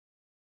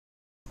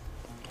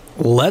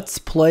Let's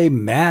play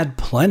Mad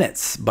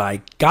Planets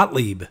by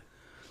Gottlieb,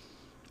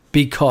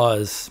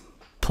 because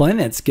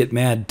planets get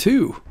mad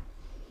too.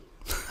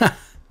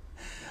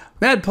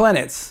 Mad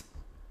Planets,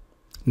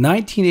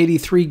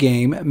 1983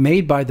 game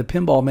made by the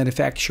pinball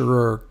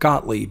manufacturer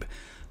Gottlieb.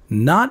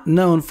 Not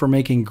known for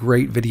making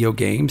great video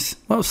games.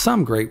 Well,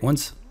 some great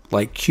ones,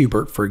 like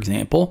Qbert, for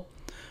example.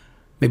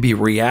 Maybe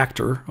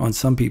Reactor on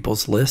some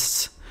people's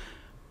lists.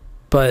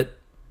 But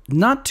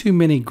not too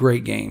many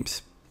great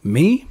games.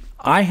 Me,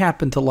 I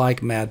happen to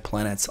like Mad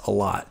Planets a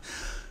lot.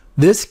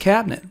 This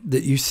cabinet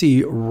that you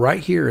see right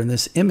here in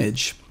this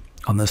image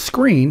on the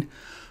screen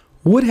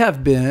would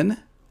have been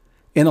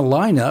in a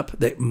lineup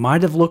that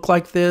might have looked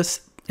like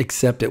this,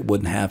 except it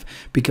wouldn't have,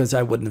 because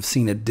I wouldn't have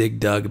seen a Dig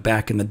Dug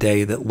back in the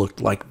day that looked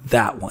like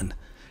that one.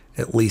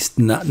 At least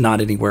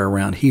not anywhere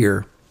around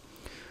here.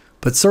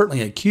 But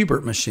certainly a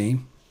Qbert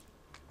machine.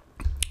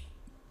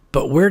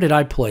 But where did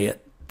I play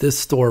it? This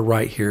store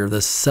right here, the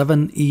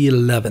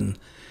 7-Eleven.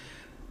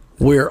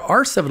 Where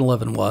our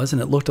 7-Eleven was,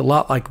 and it looked a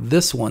lot like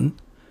this one,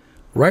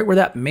 right where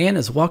that man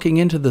is walking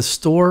into the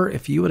store.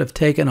 If you would have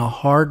taken a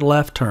hard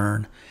left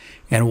turn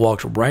and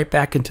walked right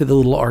back into the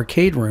little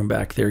arcade room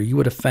back there, you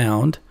would have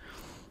found,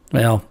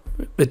 well,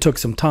 it took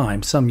some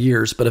time, some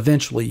years, but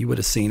eventually you would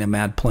have seen a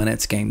Mad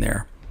Planets game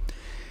there.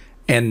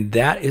 And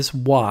that is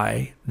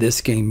why this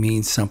game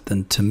means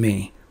something to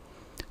me.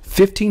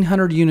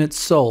 1,500 units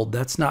sold,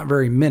 that's not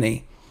very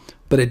many,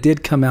 but it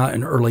did come out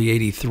in early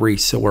 '83,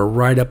 so we're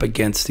right up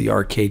against the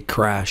arcade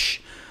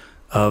crash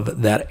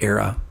of that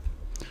era.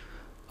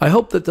 I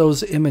hope that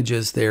those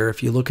images there,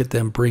 if you look at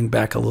them, bring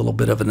back a little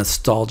bit of a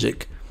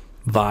nostalgic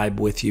vibe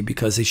with you,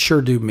 because they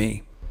sure do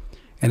me.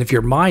 And if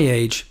you're my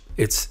age,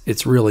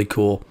 it's really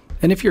cool.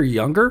 And if you're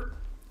younger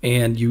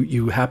and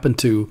you happen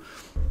to,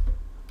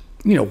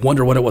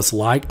 wonder what it was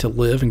like to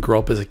live and grow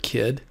up as a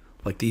kid,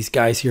 like these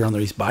guys here on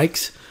these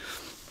bikes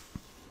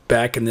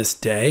back in this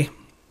day,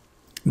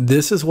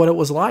 this is what it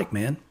was like,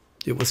 man.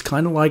 It was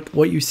kind of like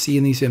what you see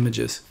in these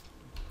images.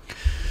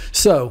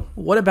 So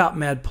what about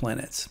Mad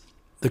Planets?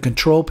 The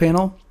control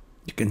panel,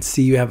 you can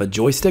see you have a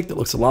joystick that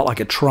looks a lot like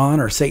a Tron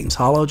or Satan's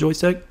Hollow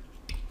joystick.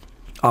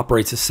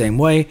 Operates the same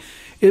way.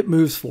 It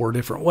moves 4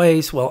 different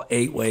ways. Well,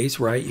 8 ways,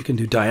 right? You can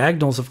do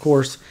diagonals, of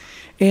course.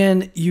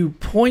 And you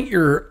point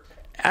your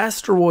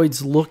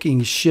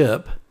asteroids-looking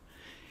ship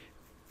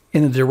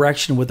in the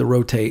direction with the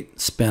rotate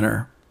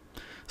spinner.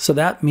 So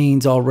that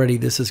means already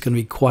this is going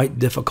to be quite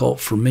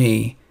difficult for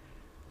me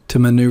to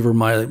maneuver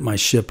my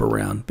ship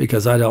around,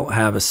 because I don't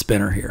have a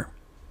spinner here.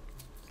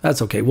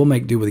 That's okay. We'll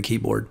make do with a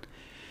keyboard.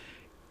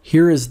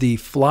 Here is the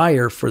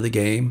flyer for the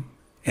game,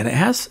 and it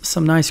has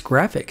some nice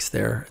graphics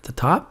there at the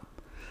top.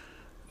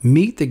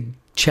 Meet the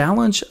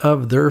challenge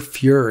of their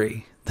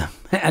fury, the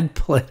Mad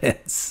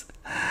Planets.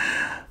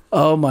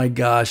 Oh my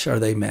gosh, are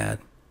they mad?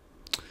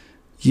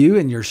 You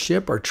and your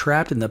ship are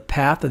trapped in the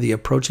path of the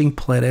approaching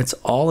planets,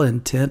 all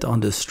intent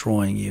on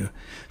destroying you.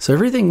 So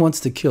everything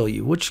wants to kill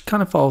you, which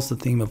kind of follows the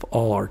theme of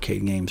all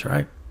arcade games,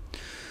 right?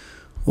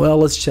 Well,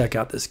 let's check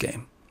out this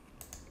game.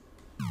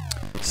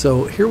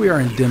 So here we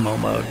are in demo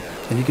mode,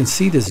 and you can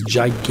see this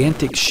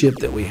gigantic ship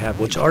that we have,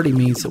 which already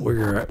means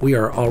that we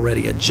are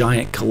already a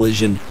giant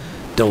collision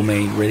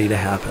domain ready to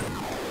happen.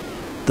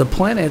 The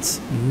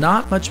planets,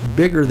 not much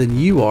bigger than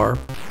you are,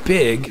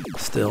 big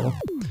still.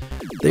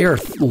 They are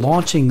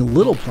launching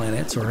little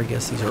planets, or I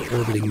guess these are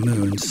orbiting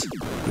moons,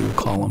 we would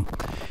call them.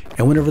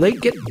 And whenever they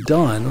get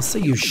done, let's say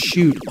you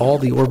shoot all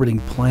the orbiting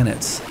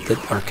planets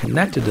that are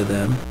connected to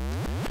them,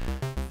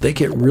 they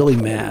get really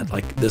mad.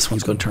 Like this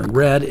one's going to turn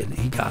red, and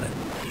he got it.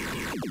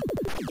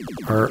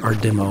 Our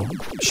demo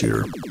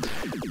shooter.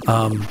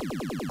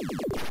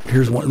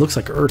 Here's one. It looks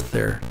like Earth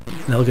there.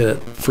 Now look at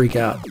it freak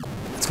out.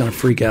 It's going to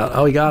freak out.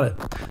 Oh, he got it.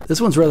 This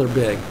one's rather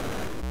big.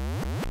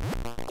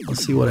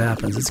 Let's see what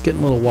happens. It's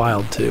getting a little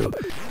wild too.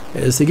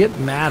 As they get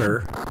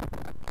madder,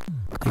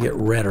 they get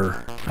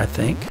redder, I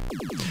think.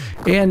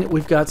 And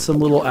we've got some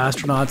little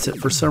astronauts that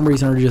for some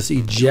reason are just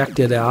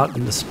ejected out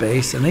into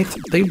space, and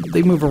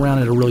they move around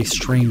in a really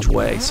strange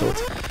way, so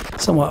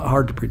it's somewhat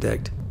hard to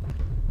predict.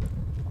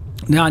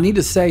 Now I need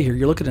to say here,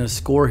 you're looking at a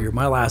score here.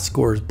 My last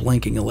score is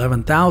blinking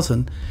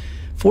 11,000,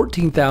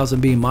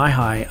 14,000 being my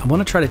high. I want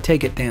to try to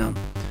take it down,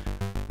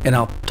 and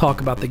I'll talk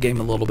about the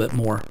game a little bit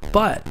more.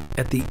 But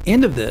at the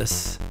end of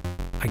this,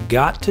 I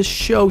got to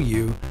show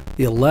you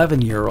the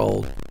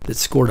 11-year-old that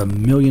scored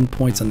 1,000,000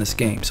 points on this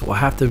game. So we'll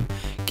have to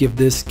give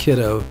this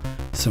kiddo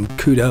some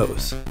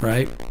kudos,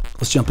 right?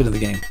 Let's jump into the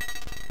game.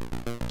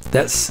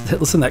 Listen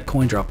to that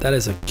coin drop. That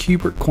is a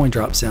Qbert coin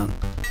drop sound.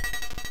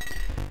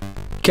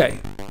 Okay,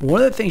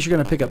 one of the things you're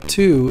going to pick up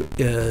too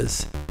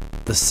is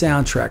the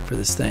soundtrack for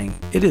this thing.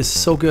 It is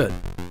so good.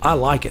 I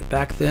like it.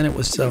 Back then it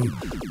was some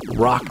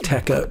rock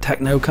techno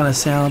kind of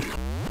sound.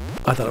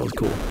 I thought it was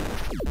cool.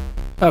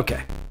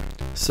 Okay,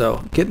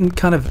 so getting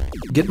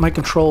my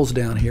controls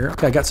down here.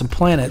 Okay, I got some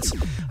planets.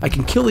 I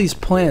can kill these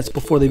planets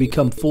before they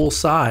become full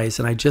size,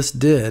 and I just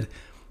did,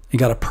 and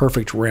got a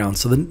perfect round.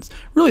 So then,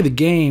 really, the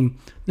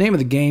name of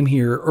the game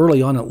here,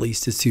 early on at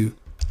least, is to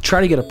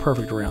try to get a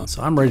perfect round.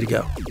 So I'm ready to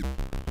go.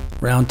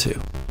 Round 2.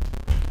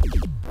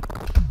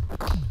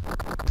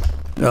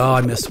 Oh,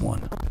 I missed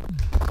one.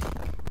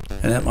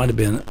 And that might have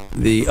been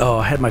the... Oh,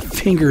 I had my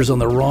fingers on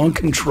the wrong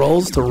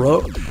controls to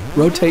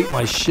rotate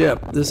my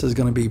ship. This is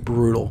going to be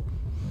brutal.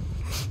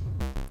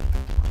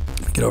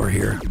 Get over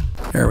here.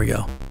 There we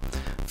go.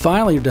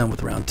 Finally, you're done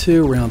with round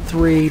 2. Round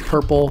 3,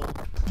 purple.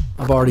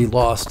 I've already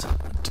lost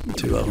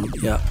 2 of them.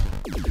 Yeah.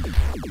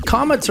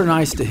 Comets are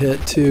nice to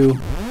hit, too.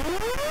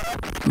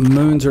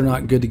 Moons are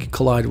not good to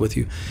collide with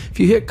you. If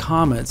you hit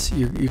comets,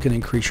 you can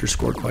increase your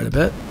score quite a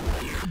bit.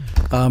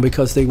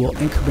 Because they will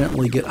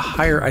incrementally get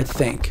higher, I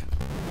think.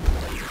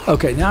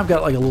 Okay, now I've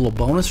got like a little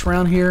bonus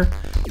round here.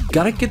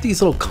 Got to get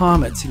these little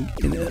comets.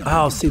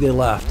 Oh, see, they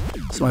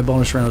left. So my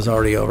bonus round is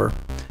already over.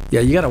 Yeah,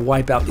 you got to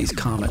wipe out these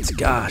comets.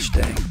 Gosh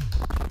dang.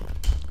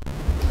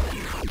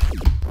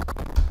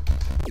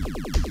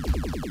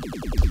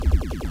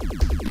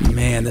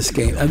 Man, this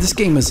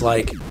game is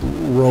like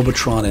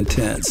Robotron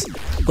intense.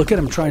 Look at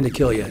him trying to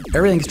kill you.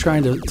 Everything's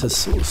trying to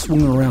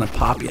swing around and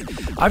pop you.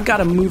 I've got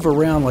to move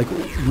around like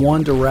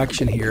one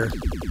direction here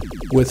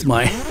with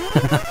my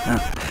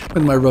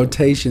with my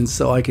rotations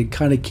so I can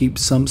kind of keep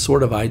some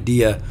sort of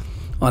idea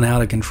on how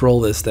to control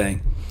this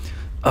thing.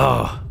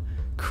 Oh,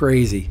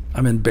 crazy.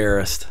 I'm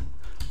embarrassed.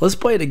 Let's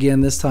play it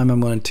again. This time I'm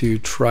going to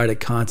try to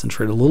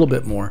concentrate a little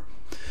bit more.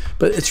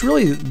 But it's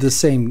really the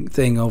same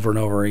thing over and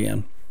over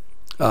again.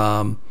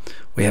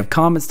 We have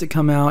comets to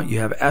come out. You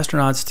have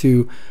astronauts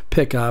to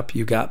pick up.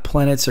 You got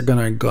planets that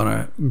are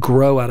gonna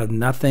grow out of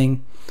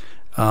nothing,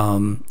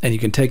 and you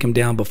can take them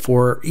down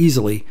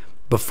easily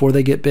before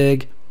they get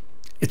big.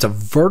 It's a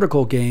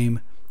vertical game,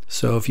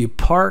 so if you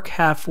park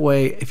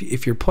halfway,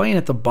 if you're playing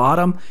at the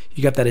bottom,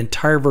 you got that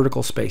entire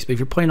vertical space. But if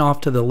you're playing off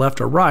to the left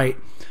or right,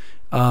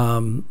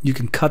 you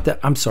can cut that.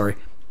 I'm sorry,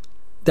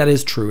 that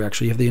is true.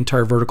 Actually, you have the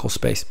entire vertical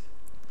space.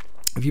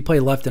 If you play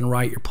left and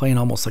right, you're playing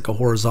almost like a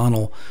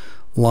horizontal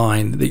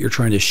line that you're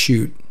trying to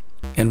shoot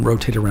and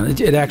rotate around.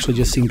 It actually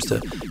just seems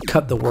to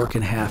cut the work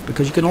in half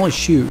because you can only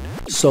shoot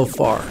so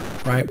far,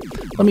 right?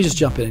 Let me just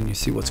jump in and you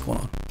see what's going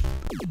on.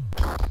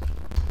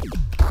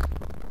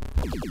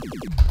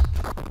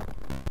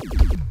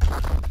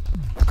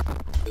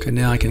 Okay,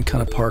 now I can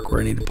kind of park where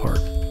I need to park.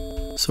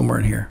 Somewhere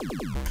in here.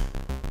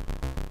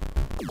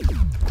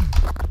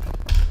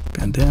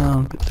 Bend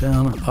down, bend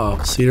down.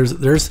 Oh, see,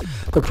 there's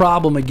the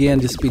problem again,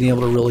 just being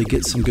able to really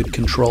get some good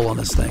control on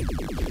this thing.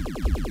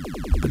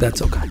 But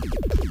that's okay,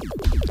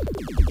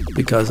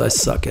 because I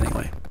suck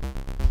anyway.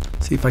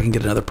 See if I can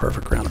get another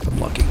perfect round if I'm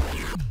lucky.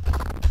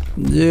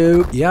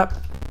 Nope. Yep.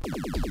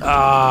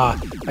 I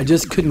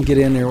just couldn't get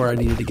in there where I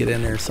needed to get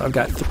in there. So I've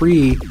got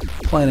 3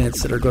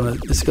 planets that are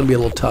it's gonna be a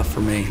little tough for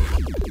me.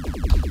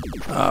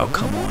 Oh,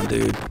 come on,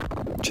 dude.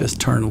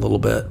 Just turn a little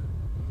bit.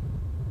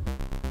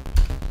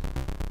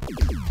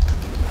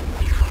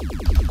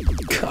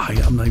 God,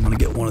 I'm not even gonna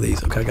get one of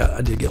these. Okay,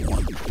 I did get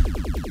one.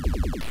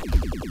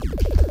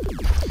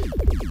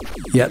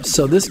 Yep,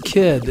 so this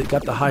kid that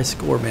got the high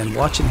score, man,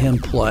 watching him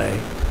play,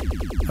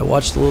 I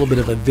watched a little bit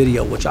of a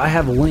video, which I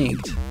have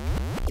linked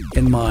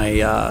in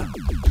my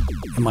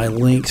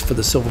links for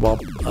the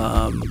Silverball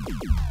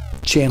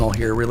channel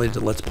here related to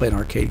Let's Play an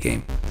Arcade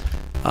Game.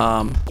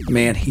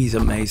 Man, he's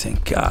amazing.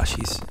 Gosh,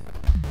 he's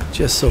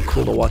just so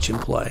cool to watch him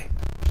play.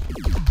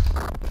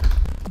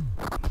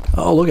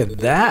 Oh, look at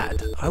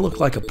that. I look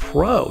like a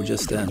pro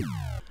just then.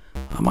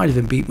 I might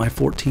even beat my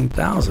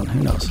 14,000.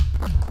 Who knows?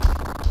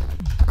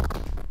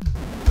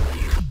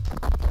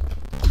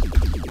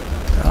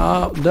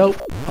 Nope.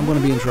 I'm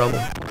going to be in trouble.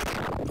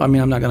 I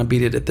mean, I'm not going to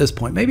beat it at this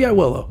point. Maybe I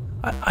will, though.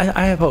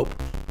 I have hope.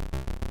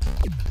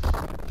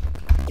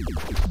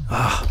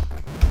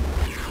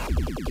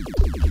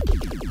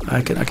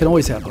 I can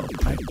always have hope.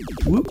 Right?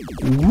 Whoop,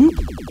 whoop.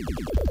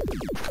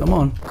 Come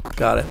on.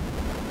 Got it.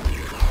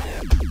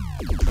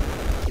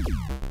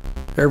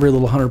 Every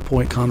little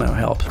 100-point comment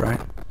helps, right?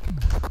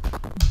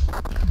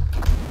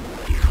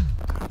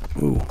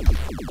 Ooh.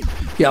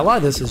 Yeah, a lot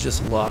of this is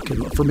just luck,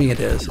 and for me it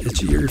is.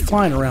 You're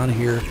flying around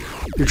here,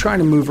 you're trying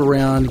to move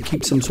around and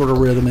keep some sort of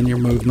rhythm in your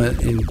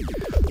movement and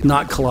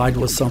not collide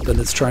with something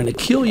that's trying to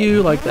kill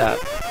you like that.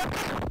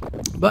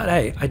 But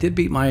hey, I did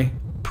beat my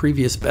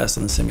previous best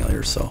in the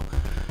simulator, so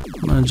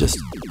I'll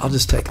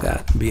just take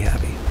that and be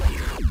happy.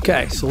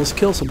 Okay, so let's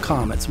kill some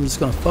comets. I'm just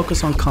going to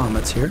focus on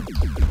comets here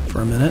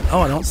for a minute.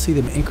 Oh, I don't see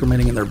them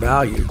incrementing in their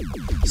value,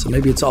 so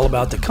maybe it's all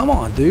about the... Come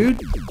on,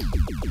 dude.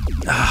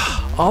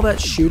 All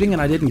that shooting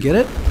and I didn't get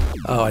it?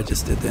 Oh, I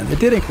just did then. It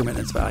did increment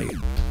its value.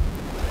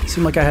 It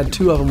seemed like I had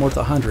 2 of them worth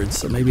 100,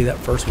 so maybe that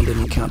first one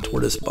didn't count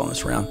toward this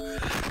bonus round.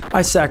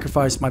 I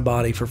sacrificed my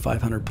body for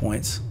 500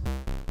 points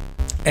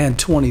and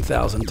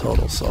 20,000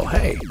 total, so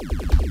hey,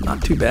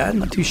 not too bad,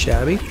 not too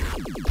shabby.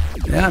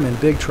 Yeah, I'm in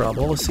big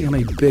trouble. Let's see how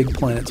many big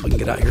planets we can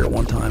get out here at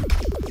one time.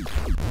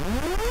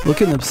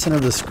 Look in the center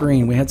of the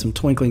screen. We had some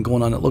twinkling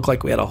going on. It looked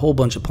like we had a whole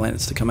bunch of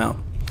planets to come out.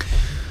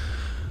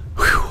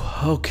 Whew.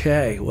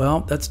 Okay,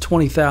 well, that's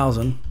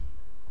 20,000.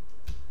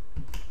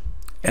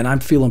 And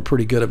I'm feeling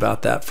pretty good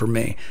about that for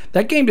me.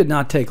 That game did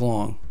not take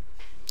long.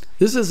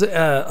 This is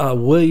a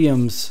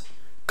Williams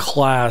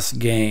class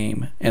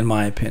game, in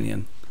my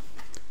opinion.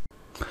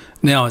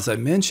 Now, as I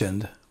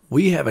mentioned,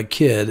 we have a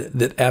kid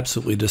that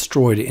absolutely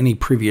destroyed any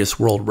previous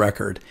world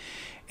record.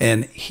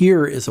 And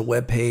here is a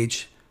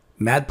webpage,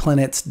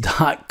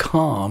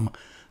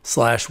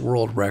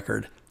 madplanets.com/world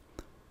record.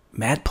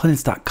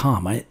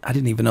 Madplanets.com. I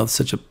didn't even know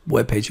such a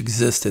webpage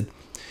existed.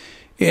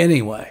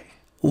 Anyway,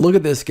 look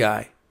at this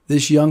guy,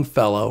 this young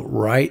fellow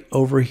right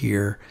over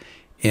here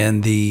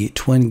in the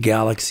Twin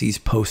Galaxies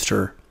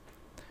poster.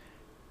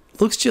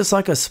 Looks just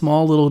like a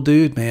small little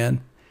dude,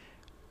 man.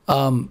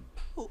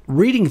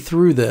 Reading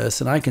through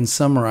this, and I can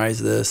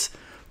summarize this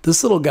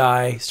little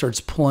guy starts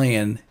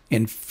playing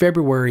in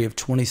February of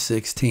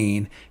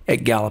 2016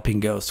 at Galloping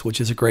Ghost,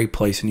 which is a great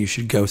place, and you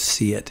should go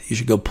see it. You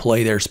should go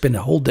play there, spend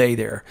a whole day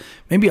there,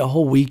 maybe a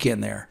whole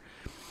weekend there.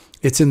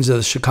 It's in the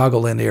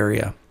Chicagoland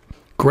area.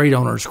 Great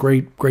owners,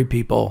 great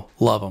people,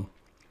 love them.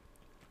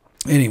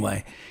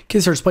 Anyway,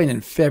 kid starts playing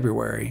in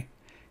February,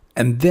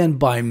 and then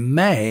by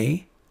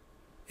May,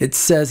 it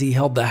says he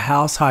held the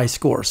house high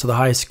score, so the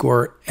highest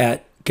score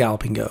at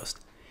Galloping Ghost,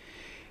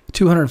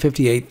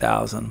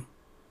 258,000.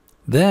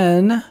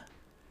 Then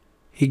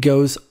he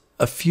goes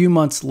a few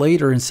months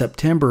later in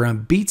September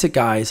and beats a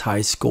guy's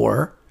high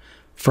score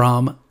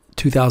from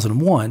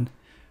 2001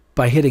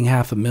 by hitting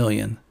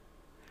 500,000.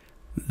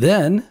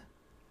 Then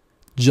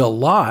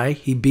July,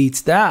 he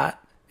beats that.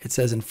 It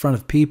says in front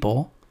of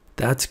people.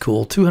 That's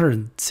cool.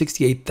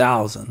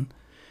 268,000.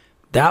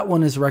 That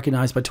one is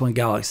recognized by Twin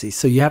Galaxies.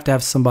 So you have to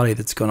have somebody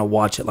that's going to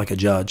watch it like a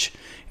judge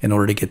in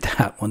order to get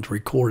that one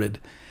recorded.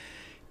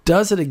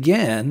 Does it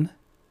again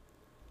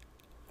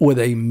with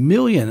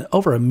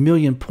over 1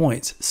 million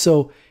points.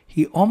 So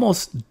he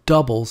almost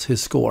doubles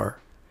his score,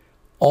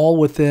 all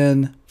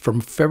within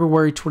from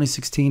February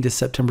 2016 to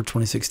September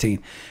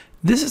 2016.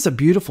 This is a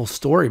beautiful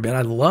story, man.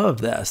 I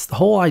love this. The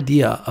whole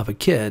idea of a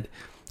kid,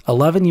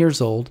 11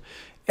 years old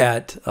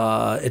at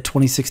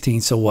 2016.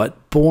 So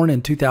what? Born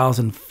in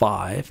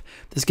 2005.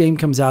 This game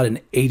comes out in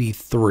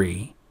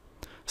 83.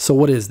 So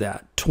what is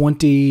that?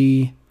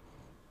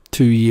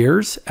 22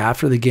 years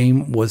after the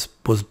game was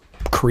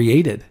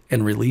created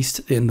and released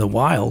in the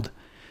wild,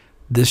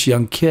 this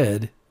young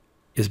kid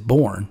is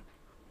born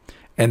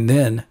and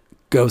then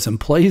goes and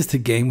plays the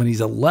game when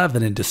he's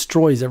 11 and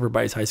destroys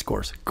everybody's high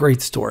scores.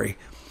 Great story.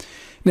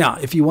 Now,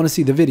 if you want to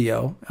see the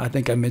video, I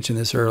think I mentioned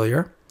this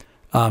earlier,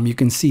 you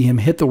can see him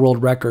hit the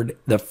world record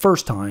the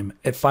first time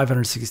at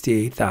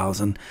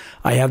 568,000.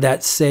 I have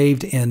that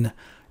saved on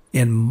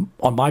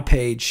my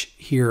page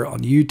here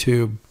on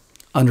YouTube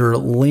under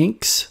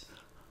links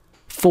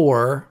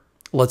for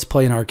Let's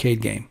Play an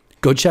Arcade Game.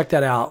 Go check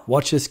that out.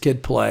 Watch this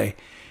kid play.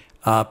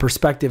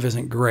 Perspective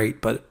isn't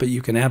great, but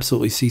you can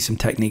absolutely see some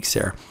techniques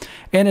there.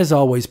 And as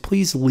always,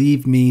 please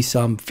leave me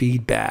some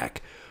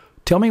feedback.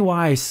 Tell me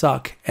why I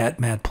suck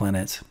at Mad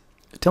Planets.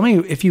 Tell me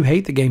if you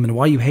hate the game and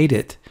why you hate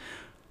it.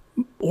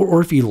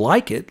 Or if you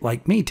like it,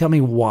 like me, tell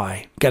me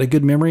why. Got a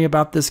good memory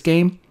about this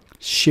game?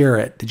 Share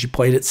it. Did you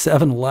play it at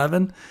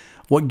 7-Eleven?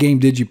 What game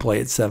did you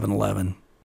play at 7-Eleven?